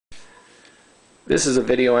This is a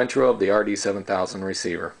video intro of the RD7000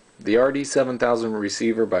 receiver. The RD7000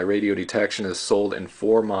 receiver by Radiodetection is sold in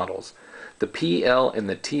 4 models. The PL and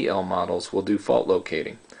the TL models will do fault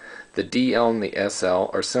locating. The DL and the SL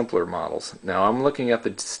are simpler models. Now I'm looking at the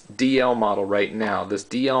DL model right now. This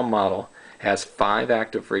DL model has 5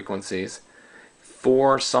 active frequencies,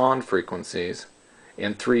 4 SON frequencies,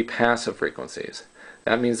 and 3 passive frequencies.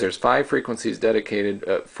 That means there's 5 frequencies dedicated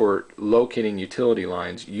for locating utility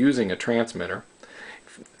lines using a transmitter.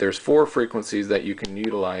 There's 4 frequencies that you can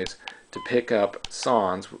utilize to pick up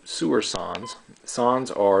SONs, sewer SONs.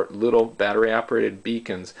 SONs are little battery operated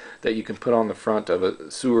beacons that you can put on the front of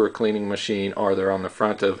a sewer cleaning machine, or they're on the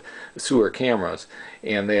front of sewer cameras,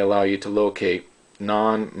 and they allow you to locate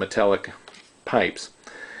non-metallic pipes.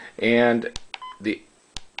 And the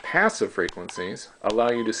passive frequencies allow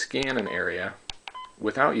you to scan an area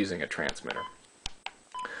without using a transmitter.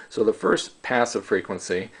 So the first passive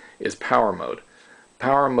frequency is power mode.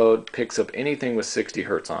 Power mode picks up anything with 60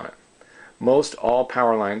 Hertz on it. Most all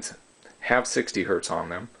power lines have 60 Hertz on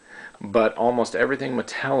them, but almost everything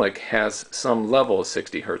metallic has some level of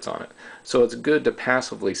 60 Hertz on it. So it's good to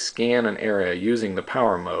passively scan an area using the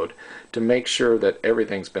power mode to make sure that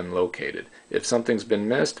everything's been located. If something's been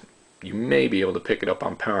missed, you may be able to pick it up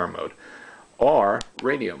on power mode. Or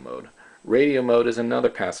radio mode. Radio mode is another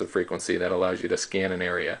passive frequency that allows you to scan an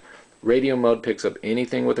area. Radio mode picks up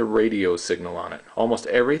anything with a radio signal on it. Almost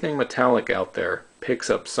everything metallic out there picks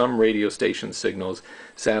up some radio station signals,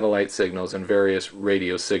 satellite signals, and various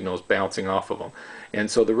radio signals bouncing off of them. And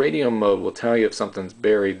so the radio mode will tell you if something's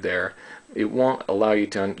buried there. It won't allow you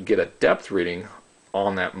to get a depth reading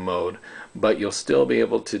on that mode, but you'll still be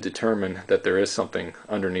able to determine that there is something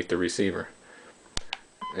underneath the receiver.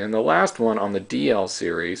 And the last one on the DL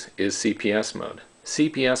series is CPS mode.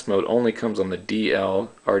 CPS mode only comes on the DL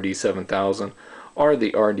RD7000 or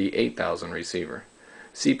the RD8000 receiver.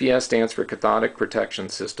 CPS stands for Cathodic Protection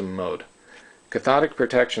System mode. Cathodic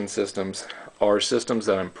protection systems are systems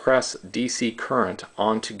that impress DC current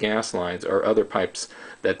onto gas lines or other pipes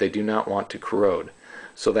that they do not want to corrode.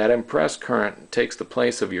 So that impressed current takes the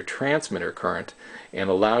place of your transmitter current and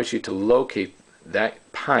allows you to locate that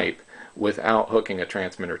pipe without hooking a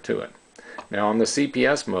transmitter to it. Now on the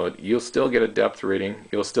CPS mode, you'll still get a depth reading,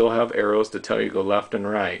 you'll still have arrows to tell you to go left and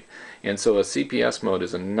right, and so a CPS mode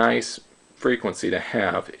is a nice frequency to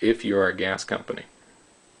have if you are a gas company.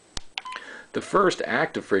 The first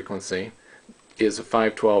active frequency is a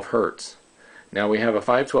 512 Hertz. Now we have a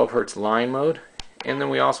 512 Hertz line mode, and then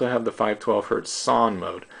we also have the 512 Hertz SON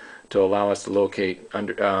mode to allow us to locate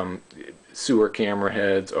under, sewer camera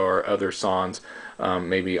heads or other SONs,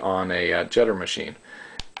 maybe on a jetter machine.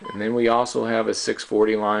 And then we also have a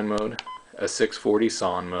 640 line mode, a 640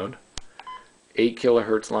 SON mode, 8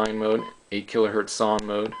 kilohertz line mode, 8 kilohertz SON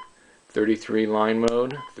mode, 33 line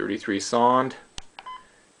mode, 33 SON,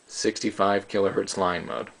 65 kilohertz line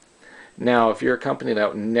mode. Now if you're a company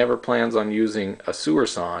that never plans on using a sewer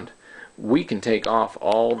SON, we can take off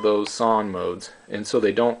all those SON modes, and so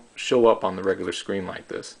they don't show up on the regular screen like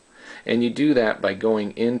this. And you do that by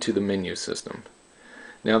going into the menu system.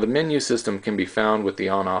 Now the menu system can be found with the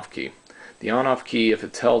on-off key. The on-off key, if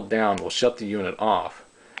it's held down, will shut the unit off.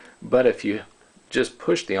 But if you just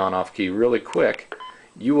push the on-off key really quick,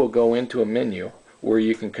 you will go into a menu where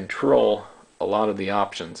you can control a lot of the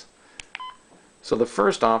options. So the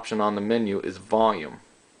first option on the menu is volume.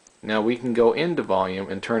 Now we can go into volume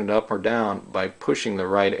and turn it up or down by pushing the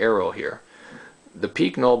right arrow here. The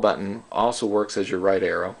peak null button also works as your right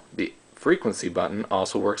arrow. The frequency button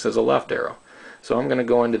also works as a left arrow. So I'm going to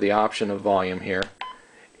go into the option of volume here,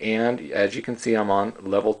 and as you can see I'm on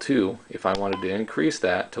level 2. If I wanted to increase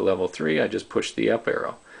that to level 3, I just push the up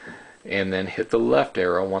arrow and then hit the left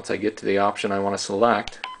arrow once I get to the option I want to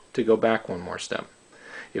select to go back one more step.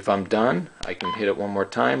 If I'm done, I can hit it one more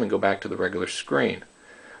time and go back to the regular screen.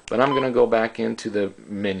 But I'm going to go back into the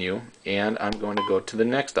menu and I'm going to go to the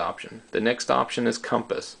next option. The next option is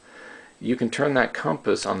compass. You can turn that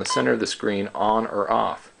compass on the center of the screen on or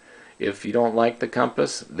off. If you don't like the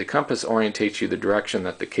compass orientates you the direction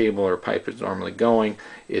that the cable or pipe is normally going.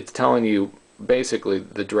 It's telling you basically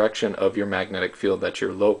the direction of your magnetic field that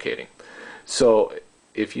you're locating. So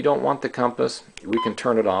if you don't want the compass, we can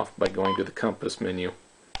turn it off by going to the compass menu.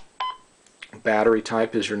 Battery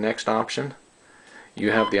type is your next option. You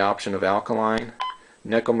have the option of alkaline,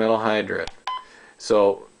 nickel metal hydride.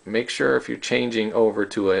 So make sure if you're changing over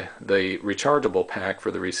to the rechargeable pack for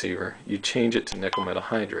the receiver, you change it to nickel metal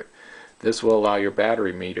hydride. This will allow your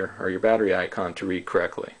battery meter or your battery icon to read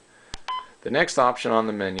correctly. The next option on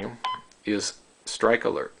the menu is strike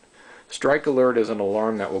alert. Strike alert is an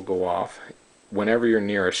alarm that will go off whenever you're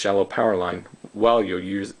near a shallow power line while you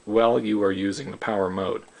are using the power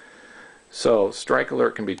mode. So strike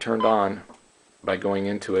alert can be turned on by going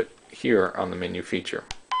into it here on the menu feature.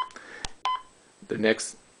 The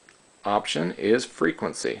next option is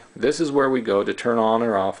frequency. This is where we go to turn on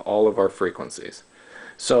or off all of our frequencies.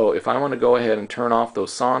 So if I want to go ahead and turn off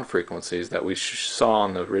those SON frequencies that we saw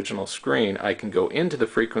on the original screen, I can go into the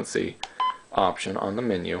frequency option on the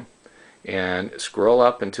menu and scroll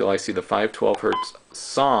up until I see the 512 Hz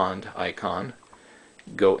SON icon.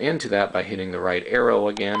 Go into that by hitting the right arrow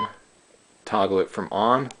again, toggle it from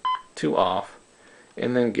on to off,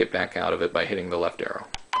 and then get back out of it by hitting the left arrow.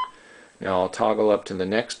 Now I'll toggle up to the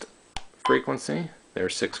next frequency.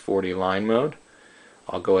 There's 640 line mode.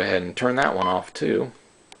 I'll go ahead and turn that one off too.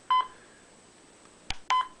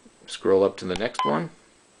 Scroll up to the next one.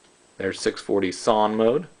 There's 640 SON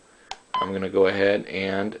mode. I'm going to go ahead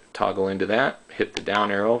and toggle into that, hit the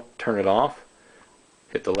down arrow, turn it off,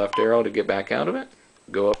 hit the left arrow to get back out of it,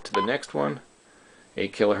 go up to the next one,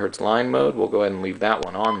 8 kHz line mode. We'll go ahead and leave that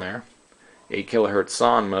one on there. 8 kHz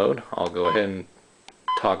SON mode, I'll go ahead and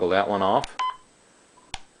toggle that one off.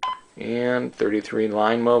 And 33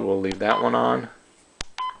 line mode, we'll leave that one on.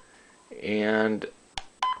 And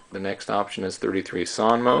the next option is 33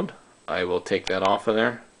 SON mode. I will take that off of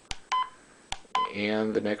there.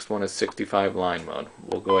 And the next one is 65 line mode.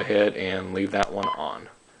 We'll go ahead and leave that one on.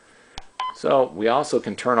 So we also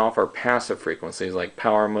can turn off our passive frequencies like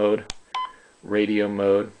power mode, radio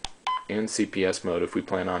mode, and CPS mode if we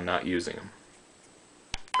plan on not using them.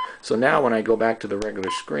 So now when I go back to the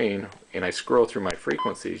regular screen and I scroll through my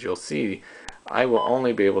frequencies, you'll see I will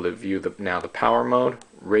only be able to view the power mode,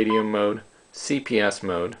 radio mode, CPS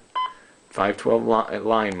mode, 512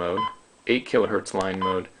 line mode, 8 kHz line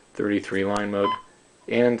mode, 33 line mode,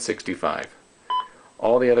 and 65.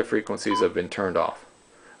 All the other frequencies have been turned off.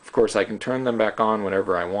 Of course, I can turn them back on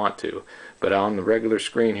whenever I want to, but on the regular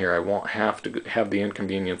screen here I won't have to have the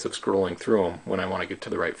inconvenience of scrolling through them when I want to get to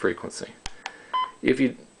the right frequency. If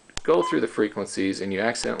you go through the frequencies and you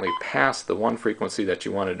accidentally pass the one frequency that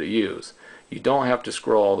you wanted to use, you don't have to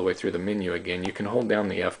scroll all the way through the menu again. You can hold down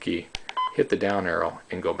the F key, hit the down arrow,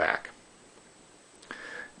 and go back.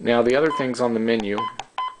 Now the other things on the menu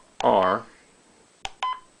are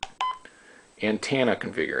antenna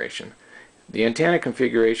configuration. The antenna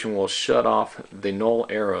configuration will shut off the null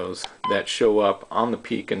arrows that show up on the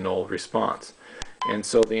peak and null response. And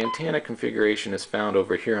so the antenna configuration is found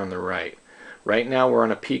over here on the right. Right now we're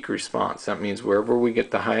on a peak response. That means wherever we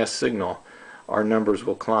get the highest signal, our numbers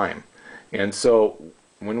will climb. And so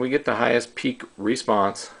when we get the highest peak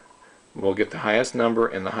response, we'll get the highest number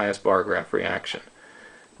and the highest bar graph reaction.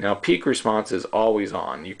 Now peak response is always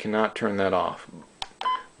on. You cannot turn that off.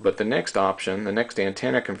 But the next option, the next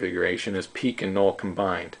antenna configuration, is peak and null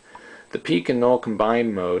combined. The peak and null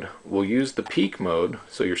combined mode will use the peak mode,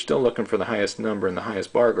 so you're still looking for the highest number and the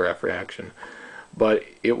highest bar graph reaction, but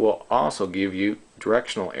it will also give you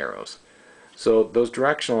directional arrows. So those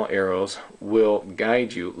directional arrows will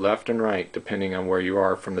guide you left and right depending on where you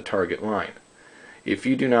are from the target line. If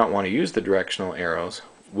you do not want to use the directional arrows,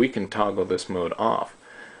 we can toggle this mode off.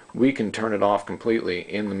 We can turn it off completely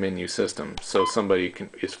in the menu system, so somebody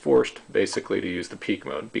is forced basically to use the peak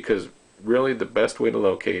mode, because really the best way to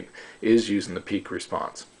locate is using the peak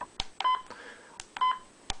response.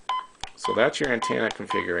 So that's your antenna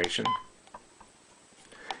configuration.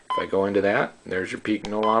 If I go into that, there's your peak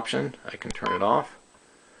null option. I can turn it off.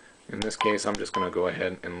 In this case, I'm just going to go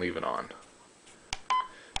ahead and leave it on.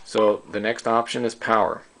 So the next option is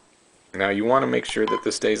power. Now you want to make sure that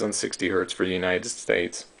this stays on 60 Hz for the United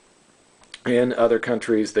States. In other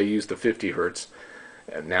countries they use the 50 Hz.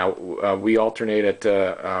 Now we alternate at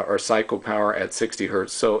our cycle power at 60 Hz,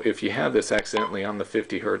 so if you have this accidentally on the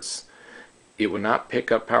 50 Hz, it would not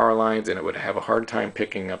pick up power lines and it would have a hard time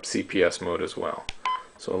picking up CPS mode as well.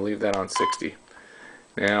 So I'll leave that on 60.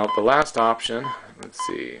 Now the last option, let's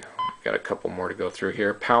see, got a couple more to go through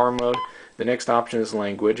here. Power mode. The next option is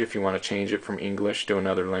language, if you want to change it from English to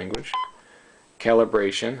another language.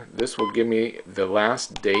 Calibration. This will give me the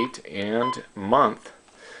last date and month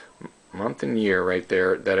and year right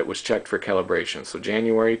there that it was checked for calibration. So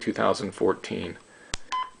January 2014.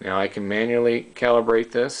 Now I can manually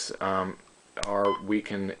calibrate this, or we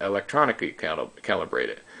can electronically calibrate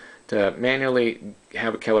it. To manually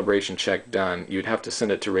have a calibration check done, you'd have to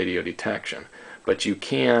send it to Radiodetection, but you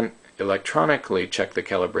can electronically check the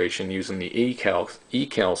calibration using the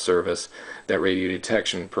eCal service that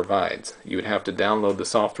Radiodetection provides. You would have to download the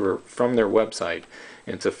software from their website,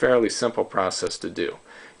 and it's a fairly simple process to do.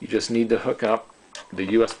 You just need to hook up the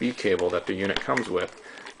USB cable that the unit comes with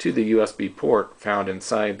to the USB port found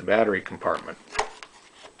inside the battery compartment.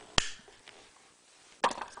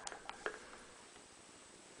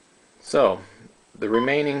 So the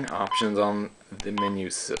remaining options on the menu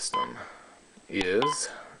system is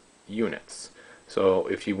units. So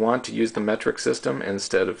if you want to use the metric system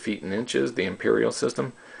instead of feet and inches, the imperial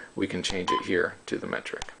system, we can change it here to the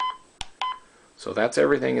metric. So that's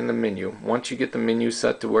everything in the menu. Once you get the menu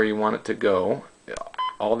set to where you want it to go,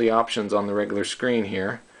 all the options on the regular screen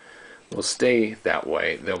here will stay that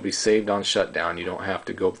way. They'll be saved on shutdown. You don't have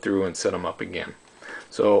to go through and set them up again.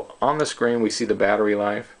 So on the screen we see the battery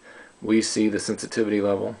life, we see the sensitivity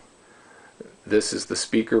level. This is the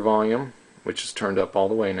speaker volume, which is turned up all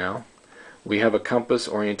the way now. We have a compass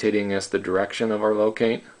orientating us the direction of our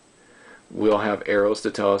locate. We'll have arrows to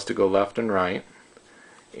tell us to go left and right,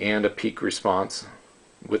 and a peak response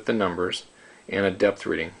with the numbers, and a depth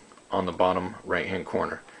reading on the bottom right hand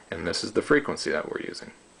corner. And this is the frequency that we're using.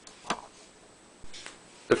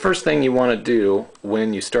 The first thing you want to do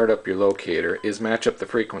when you start up your locator is match up the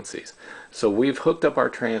frequencies. So we've hooked up our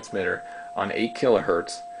transmitter on 8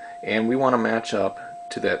 kilohertz, and we want to match up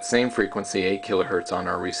to that same frequency, 8 kilohertz, on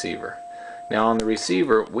our receiver. Now on the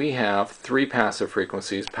receiver we have 3 passive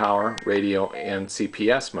frequencies, power, radio, and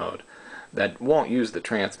CPS mode, that won't use the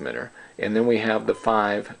transmitter. And then we have the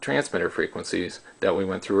 5 transmitter frequencies that we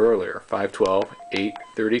went through earlier, 512, 8,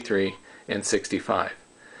 33, and 65.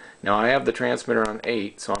 Now I have the transmitter on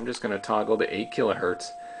 8, so I'm just going to toggle to 8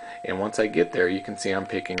 kilohertz, and once I get there you can see I'm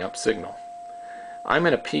picking up signal. I'm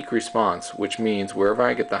in a peak response, which means wherever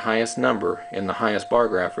I get the highest number in the highest bar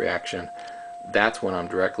graph reaction, that's when I'm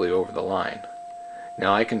directly over the line.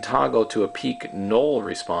 Now I can toggle to a peak null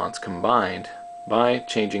response combined by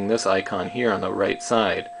changing this icon here on the right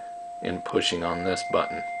side and pushing on this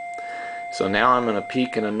button. So now I'm in a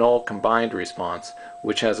peak and a null combined response,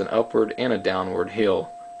 which has an upward and a downward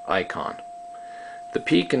hill icon. The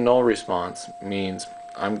peak and null response means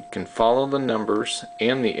I can follow the numbers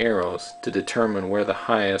and the arrows to determine where the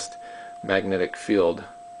highest magnetic field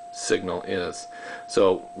signal is.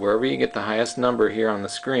 So wherever you get the highest number here on the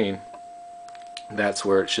screen, that's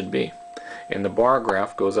where it should be. And the bar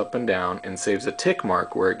graph goes up and down and saves a tick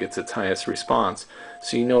mark where it gets its highest response,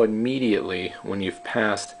 so you know immediately when you've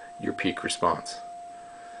passed your peak response.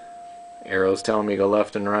 Arrows tell me go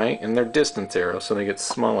left and right, and they're distance arrows, so they get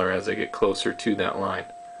smaller as they get closer to that line.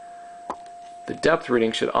 The depth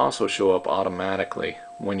reading should also show up automatically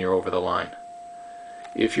when you're over the line.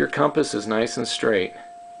 If your compass is nice and straight,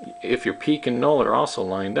 if your peak and null are also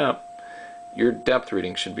lined up, your depth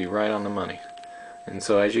reading should be right on the money. And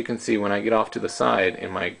so as you can see, when I get off to the side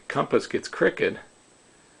and my compass gets crooked,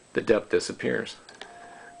 the depth disappears.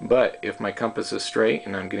 But if my compass is straight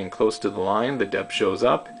and I'm getting close to the line, the depth shows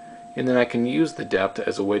up, and then I can use the depth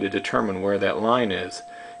as a way to determine where that line is,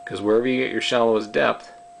 because wherever you get your shallowest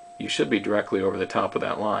depth, you should be directly over the top of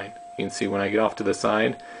that line. You can see when I get off to the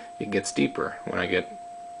side, it gets deeper. When I get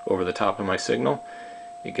over the top of my signal,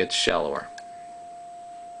 it gets shallower.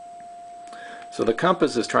 So the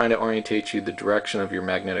compass is trying to orientate you the direction of your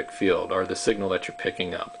magnetic field, or the signal that you're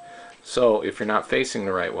picking up. So if you're not facing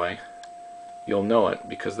the right way, you'll know it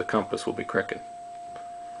because the compass will be crooked.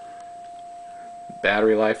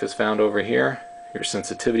 Battery life is found over here. Your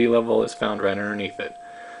sensitivity level is found right underneath it.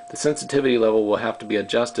 The sensitivity level will have to be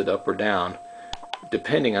adjusted up or down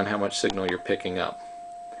depending on how much signal you're picking up.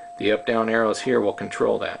 The up-down arrows here will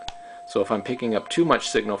control that. So if I'm picking up too much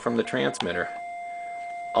signal from the transmitter,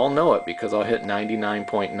 I'll know it because I'll hit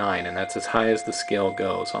 99.9, and that's as high as the scale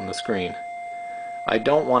goes on the screen. I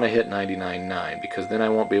don't want to hit 99.9 because then I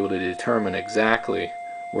won't be able to determine exactly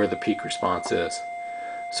where the peak response is.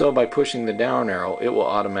 So by pushing the down arrow, it will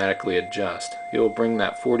automatically adjust. It will bring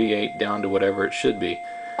that 48 down to whatever it should be.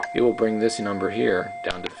 It will bring this number here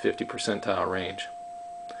down to the 50 percentile range.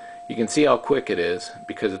 You can see how quick it is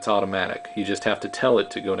because it's automatic. You just have to tell it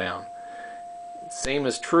to go down. Same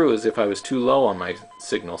is true as if I was too low on my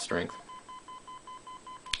signal strength.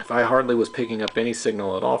 If I hardly was picking up any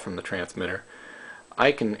signal at all from the transmitter,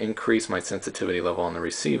 I can increase my sensitivity level on the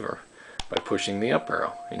receiver by pushing the up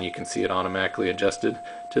arrow, and you can see it automatically adjusted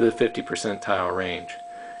to the 50 percentile range.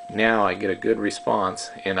 Now I get a good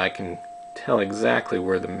response, and I can tell exactly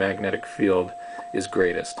where the magnetic field is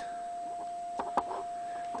greatest.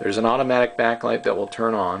 There's an automatic backlight that will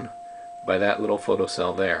turn on by that little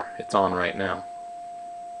photocell there. It's on right now.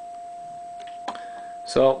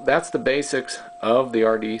 So that's the basics of the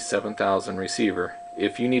RD7000 receiver.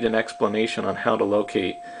 If you need an explanation on how to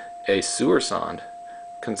locate a sewer sonde,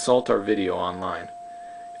 consult our video online.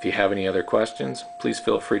 If you have any other questions, please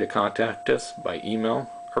feel free to contact us by email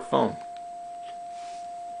or phone.